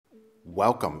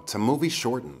Welcome to Movie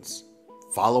Shortens.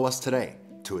 Follow us today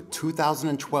to a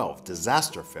 2012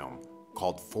 disaster film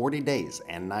called 40 Days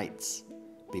and Nights.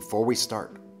 Before we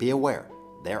start, be aware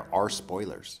there are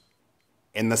spoilers.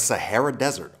 In the Sahara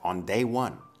Desert on day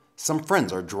one, some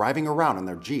friends are driving around in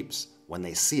their Jeeps when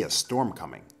they see a storm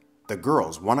coming. The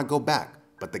girls want to go back,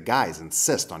 but the guys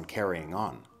insist on carrying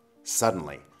on.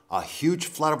 Suddenly, a huge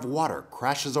flood of water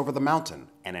crashes over the mountain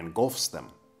and engulfs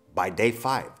them. By day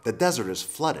 5, the desert is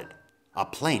flooded. A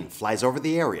plane flies over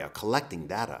the area collecting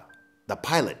data. The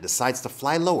pilot decides to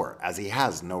fly lower as he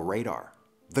has no radar.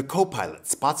 The co-pilot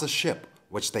spots a ship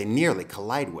which they nearly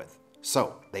collide with,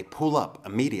 so they pull up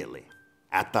immediately.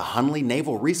 At the Hunley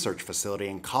Naval Research Facility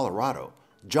in Colorado,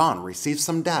 John receives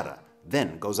some data,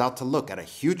 then goes out to look at a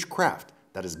huge craft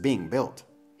that is being built.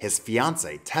 His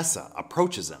fiancée, Tessa,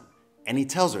 approaches him, and he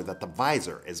tells her that the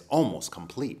visor is almost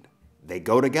complete. They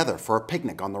go together for a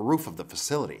picnic on the roof of the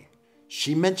facility.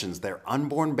 She mentions their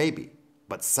unborn baby,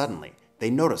 but suddenly they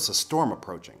notice a storm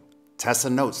approaching. Tessa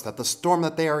notes that the storm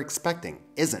that they are expecting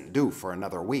isn't due for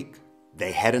another week.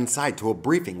 They head inside to a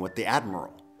briefing with the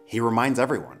Admiral. He reminds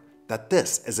everyone that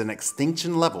this is an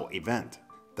extinction-level event.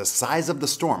 The size of the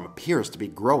storm appears to be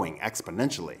growing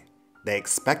exponentially. They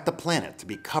expect the planet to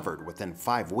be covered within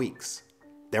 5 weeks.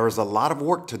 There is a lot of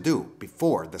work to do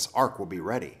before this Ark will be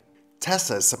ready.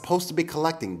 Tessa is supposed to be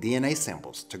collecting DNA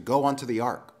samples to go onto the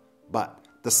Ark, but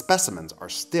the specimens are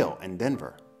still in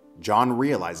Denver. John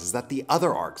realizes that the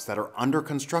other Arks that are under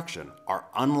construction are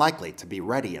unlikely to be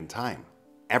ready in time.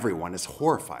 Everyone is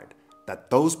horrified that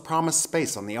those promised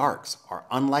space on the Arks are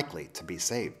unlikely to be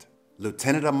saved.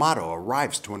 Lieutenant Amato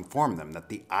arrives to inform them that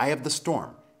the eye of the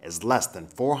storm is less than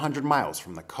 400 miles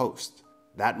from the coast.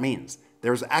 That means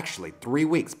there's actually 3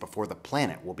 weeks before the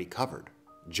planet will be covered.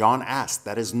 John asks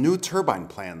that his new turbine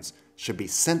plans should be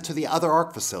sent to the other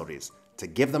Ark facilities to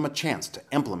give them a chance to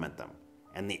implement them,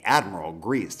 and the Admiral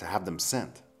agrees to have them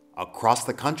sent. Across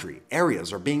the country,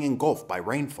 areas are being engulfed by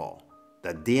rainfall.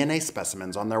 The DNA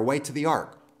specimens on their way to the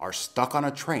Ark are stuck on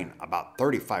a train about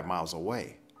 35 miles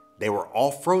away. They were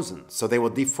all frozen, so they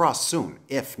will defrost soon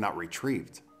if not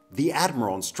retrieved. The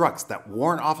Admiral instructs that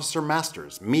Warrant Officer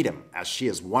Masters meet him, as she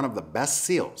is one of the best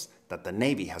SEALs that the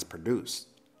Navy has produced.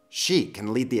 She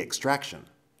can lead the extraction.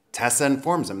 Tessa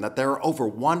informs him that there are over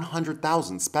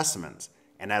 100,000 specimens,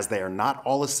 and as they are not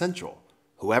all essential,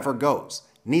 whoever goes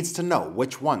needs to know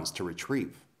which ones to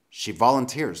retrieve. She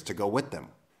volunteers to go with them.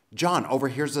 John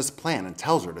overhears this plan and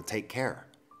tells her to take care.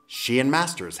 She and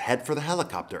Masters head for the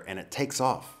helicopter and it takes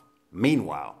off.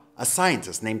 Meanwhile, a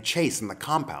scientist named Chase in the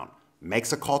compound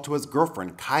makes a call to his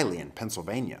girlfriend Kylie in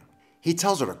Pennsylvania. He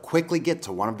tells her to quickly get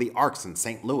to one of the Arks in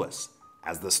St. Louis,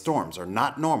 as the storms are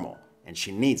not normal and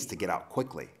she needs to get out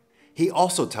quickly. He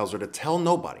also tells her to tell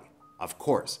nobody. Of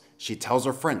course, she tells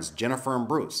her friends Jennifer and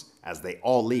Bruce as they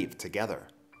all leave together.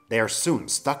 They are soon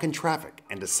stuck in traffic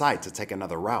and decide to take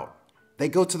another route. They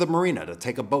go to the marina to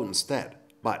take a boat instead,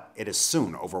 but it is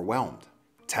soon overwhelmed.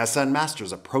 Tessa and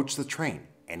Masters approach the train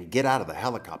and get out of the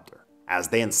helicopter. As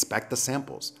they inspect the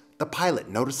samples, the pilot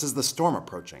notices the storm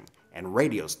approaching and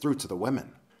radios through to the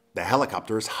women. The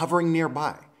helicopter is hovering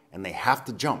nearby and they have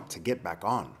to jump to get back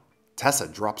on. Tessa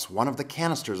drops one of the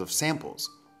canisters of samples,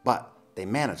 but they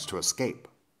manage to escape.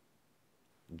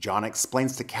 John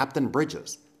explains to Captain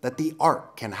Bridges that the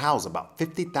Ark can house about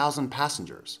 50,000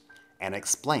 passengers and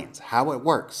explains how it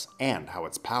works and how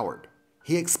it's powered.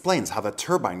 He explains how the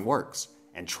turbine works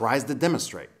and tries to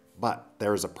demonstrate, but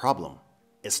there is a problem.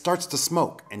 It starts to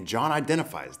smoke and John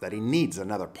identifies that he needs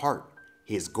another part.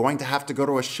 He is going to have to go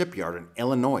to a shipyard in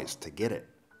Illinois to get it.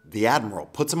 The Admiral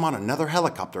puts him on another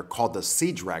helicopter called the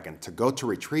Sea Dragon to go to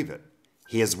retrieve it.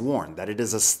 He is warned that it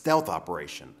is a stealth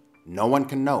operation. No one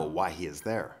can know why he is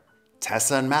there.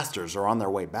 Tessa and Masters are on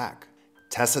their way back.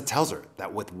 Tessa tells her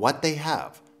that with what they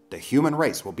have, the human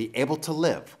race will be able to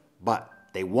live, but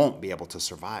they won't be able to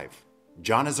survive.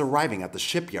 John is arriving at the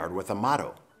shipyard with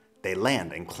Amato. They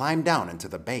land and climb down into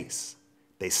the base.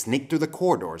 They sneak through the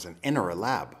corridors and enter a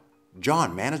lab.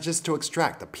 John manages to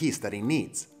extract a piece that he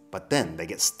needs, but then they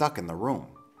get stuck in the room.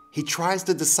 He tries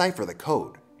to decipher the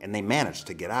code, and they manage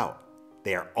to get out.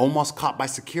 They are almost caught by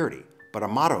security, but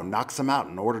Amato knocks them out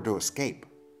in order to escape.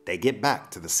 They get back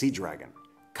to the Sea Dragon.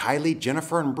 Kylie,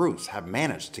 Jennifer, and Bruce have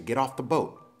managed to get off the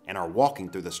boat and are walking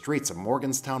through the streets of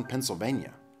Morgantown,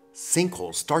 Pennsylvania.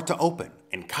 Sinkholes start to open,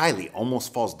 and Kylie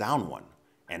almost falls down one.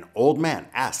 An old man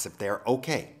asks if they are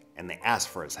okay, and they ask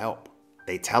for his help.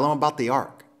 They tell him about the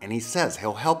Ark, and he says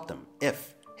he'll help them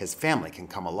if his family can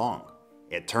come along.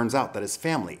 It turns out that his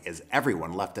family is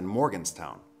everyone left in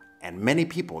Morgantown, and many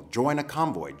people join a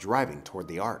convoy driving toward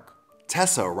the Ark.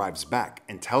 Tessa arrives back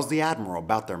and tells the Admiral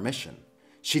about their mission.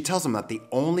 She tells him that the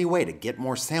only way to get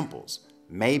more samples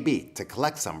may be to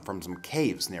collect some from some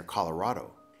caves near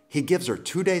Colorado. He gives her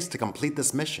 2 days to complete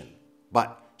this mission,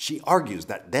 but she argues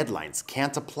that deadlines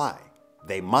can't apply.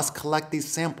 They must collect these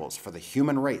samples for the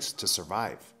human race to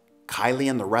survive. Kylie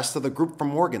and the rest of the group from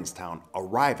Morgantown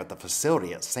arrive at the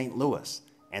facility at St. Louis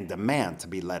and demand to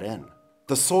be let in.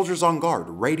 The soldiers on guard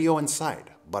radio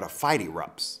inside, but a fight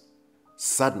erupts.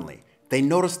 Suddenly, they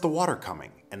notice the water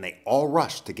coming and they all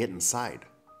rush to get inside.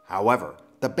 However,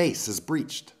 the base is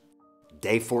breached.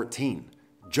 Day 14.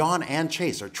 John and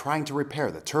Chase are trying to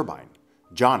repair the turbine.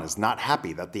 John is not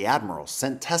happy that the Admiral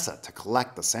sent Tessa to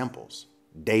collect the samples.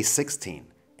 Day 16,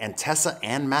 and Tessa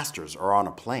and Masters are on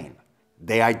a plane.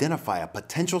 They identify a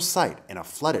potential site in a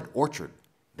flooded orchard.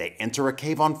 They enter a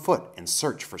cave on foot and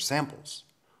search for samples.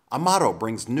 Amato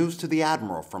brings news to the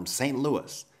Admiral from St.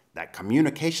 Louis that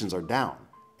communications are down,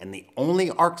 and the only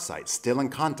ARC site still in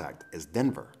contact is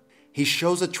Denver. He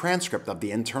shows a transcript of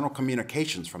the internal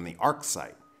communications from the ARC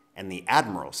site, and the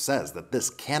Admiral says that this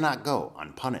cannot go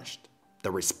unpunished.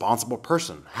 The responsible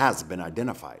person has been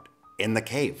identified. In the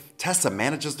cave, Tessa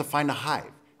manages to find a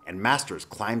hive, and Masters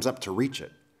climbs up to reach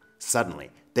it. Suddenly,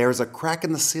 there is a crack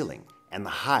in the ceiling, and the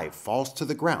hive falls to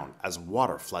the ground as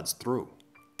water floods through.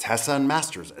 Tessa and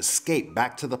Masters escape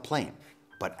back to the plane,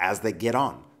 but as they get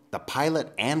on, the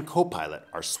pilot and co-pilot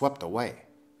are swept away.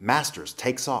 Masters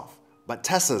takes off, but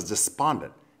Tessa is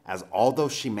despondent, as although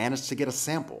she managed to get a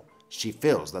sample, she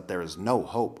feels that there is no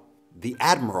hope. The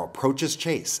Admiral approaches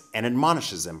Chase and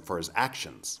admonishes him for his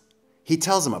actions. He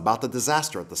tells him about the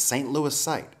disaster at the St. Louis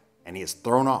site, and he is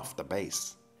thrown off the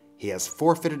base. He has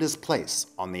forfeited his place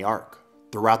on the Ark.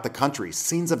 Throughout the country,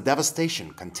 scenes of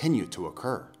devastation continue to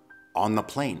occur. On the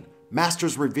plane,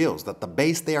 Masters reveals that the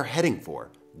base they are heading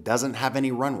for doesn't have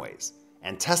any runways,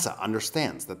 and Tessa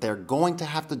understands that they are going to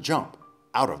have to jump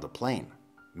out of the plane.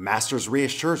 Masters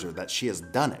reassures her that she has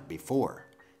done it before.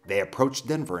 They approach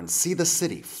Denver and see the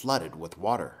city flooded with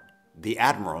water. The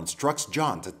Admiral instructs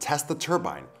John to test the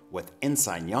turbine with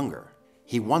Ensign Younger.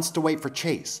 He wants to wait for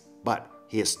Chase, but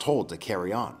he is told to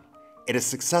carry on. It is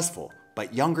successful,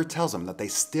 but Younger tells him that they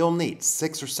still need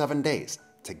 6 or 7 days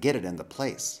to get it into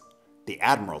place. The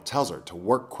Admiral tells her to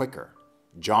work quicker.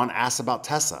 John asks about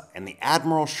Tessa, and the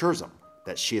Admiral assures him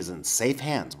that she is in safe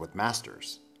hands with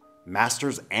Masters.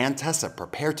 Masters and Tessa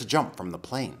prepare to jump from the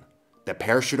plane. The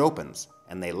parachute opens,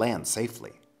 and they land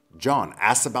safely. John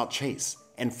asks about Chase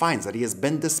and finds that he has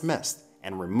been dismissed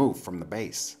and removed from the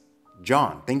base.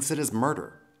 John thinks it is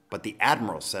murder, but the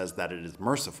Admiral says that it is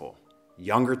merciful.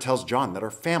 Younger tells John that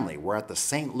her family were at the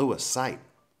St. Louis site.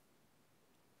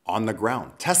 On the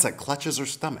ground, Tessa clutches her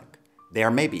stomach. They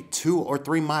are maybe 2 or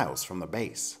 3 miles from the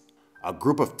base. A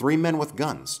group of 3 men with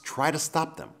guns try to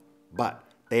stop them, but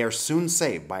they are soon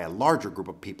saved by a larger group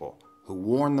of people who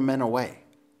warn the men away.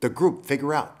 The group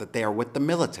figure out that they are with the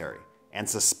military and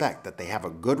suspect that they have a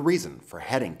good reason for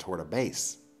heading toward a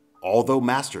base. Although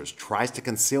Masters tries to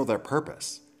conceal their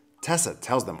purpose, Tessa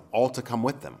tells them all to come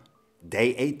with them.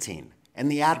 Day 18,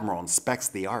 and the Admiral inspects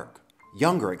the Ark.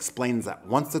 Younger explains that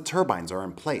once the turbines are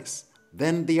in place,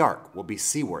 then the Ark will be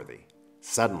seaworthy.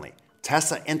 Suddenly,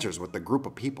 Tessa enters with the group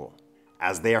of people.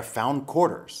 As they are found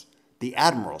quarters, the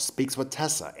Admiral speaks with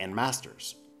Tessa and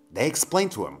Masters. They explain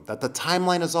to him that the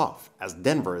timeline is off as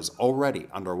Denver is already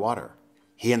underwater.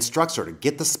 He instructs her to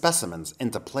get the specimens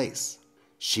into place.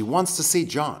 She wants to see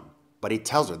John, but he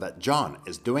tells her that John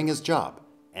is doing his job,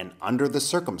 and under the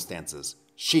circumstances,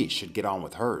 she should get on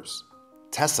with hers.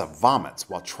 Tessa vomits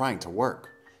while trying to work.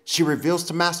 She reveals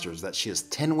to Masters that she is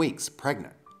 10 weeks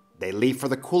pregnant. They leave for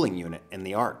the cooling unit in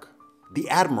the Ark. The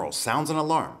Admiral sounds an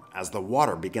alarm as the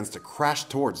water begins to crash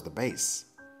towards the base.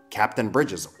 Captain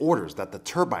Bridges orders that the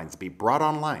turbines be brought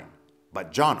online,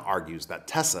 but John argues that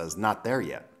Tessa is not there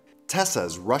yet. Tessa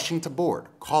is rushing to board,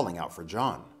 calling out for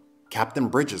John. Captain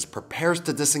Bridges prepares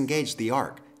to disengage the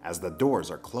Ark as the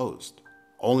doors are closed.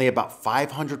 Only about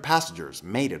 500 passengers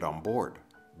made it on board.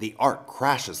 The Ark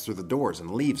crashes through the doors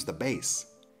and leaves the base.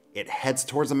 It heads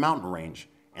towards a mountain range,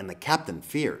 and the captain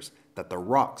fears that the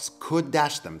rocks could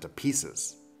dash them to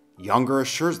pieces. Younger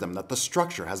assures them that the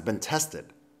structure has been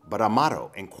tested, but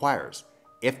Amato inquires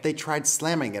if they tried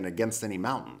slamming it against any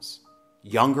mountains.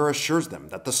 Younger assures them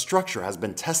that the structure has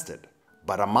been tested,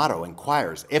 but Amato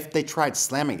inquires if they tried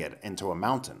slamming it into a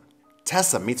mountain.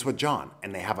 Tessa meets with John,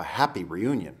 and they have a happy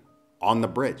reunion. On the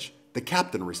bridge, the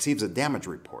captain receives a damage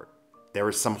report. There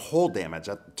is some hull damage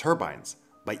at the turbines,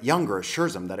 but Younger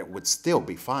assures him that it would still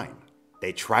be fine.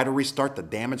 They try to restart the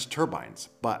damaged turbines,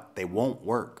 but they won't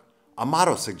work.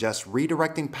 Amato suggests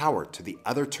redirecting power to the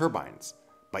other turbines,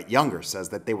 but Younger says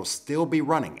that they will still be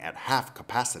running at half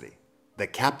capacity. The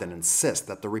captain insists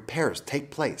that the repairs take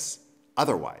place,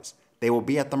 otherwise they will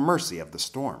be at the mercy of the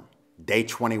storm. Day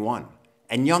 21,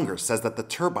 and Younger says that the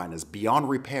turbine is beyond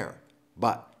repair,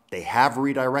 but they have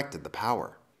redirected the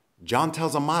power. John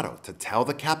tells Amato to tell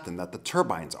the captain that the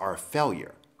turbines are a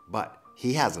failure, but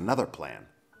he has another plan.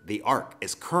 The Ark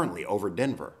is currently over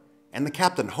Denver, and the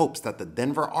captain hopes that the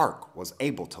Denver Ark was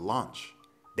able to launch.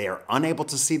 They are unable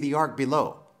to see the Ark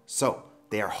below, so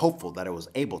they are hopeful that it was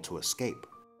able to escape.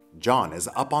 John is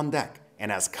up on deck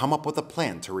and has come up with a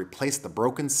plan to replace the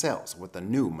broken sails with a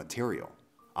new material.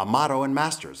 Amato and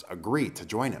Masters agree to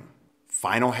join him.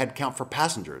 Final head count for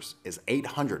passengers is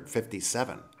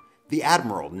 857. The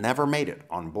Admiral never made it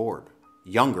on board.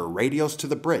 Younger radios to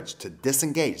the bridge to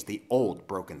disengage the old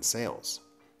broken sails.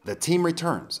 The team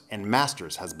returns and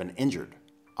Masters has been injured.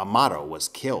 Amato was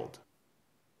killed.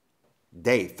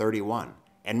 Day 31,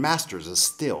 and Masters is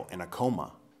still in a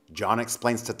coma. John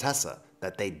explains to Tessa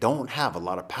that they don't have a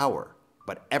lot of power,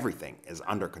 but everything is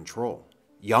under control.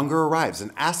 Younger arrives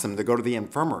and asks him to go to the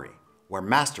infirmary, where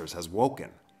Masters has woken.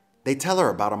 They tell her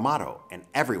about Amato, and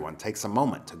everyone takes a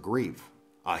moment to grieve.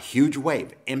 A huge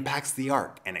wave impacts the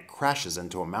Ark and it crashes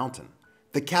into a mountain.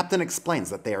 The captain explains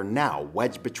that they are now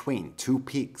wedged between two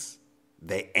peaks.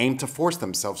 They aim to force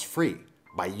themselves free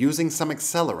by using some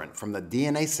accelerant from the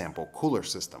DNA sample cooler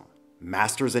system.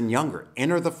 Masters and Younger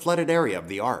enter the flooded area of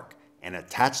the Ark and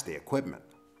attach the equipment.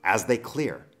 As they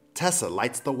clear, Tessa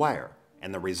lights the wire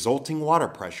and the resulting water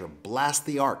pressure blasts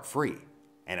the Ark free,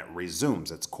 and it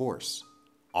resumes its course.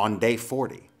 On day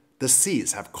 40, the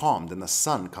seas have calmed and the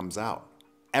sun comes out.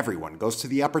 Everyone goes to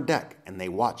the upper deck and they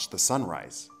watch the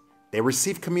sunrise. They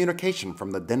receive communication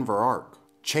from the Denver Ark.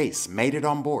 Chase made it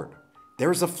on board.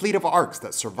 There is a fleet of Arks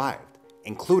that survived,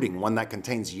 including one that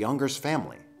contains Younger's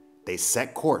family. They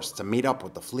set course to meet up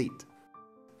with the fleet.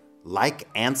 Like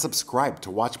and subscribe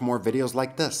to watch more videos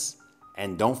like this.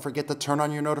 And don't forget to turn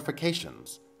on your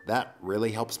notifications. That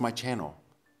really helps my channel.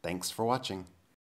 Thanks for watching.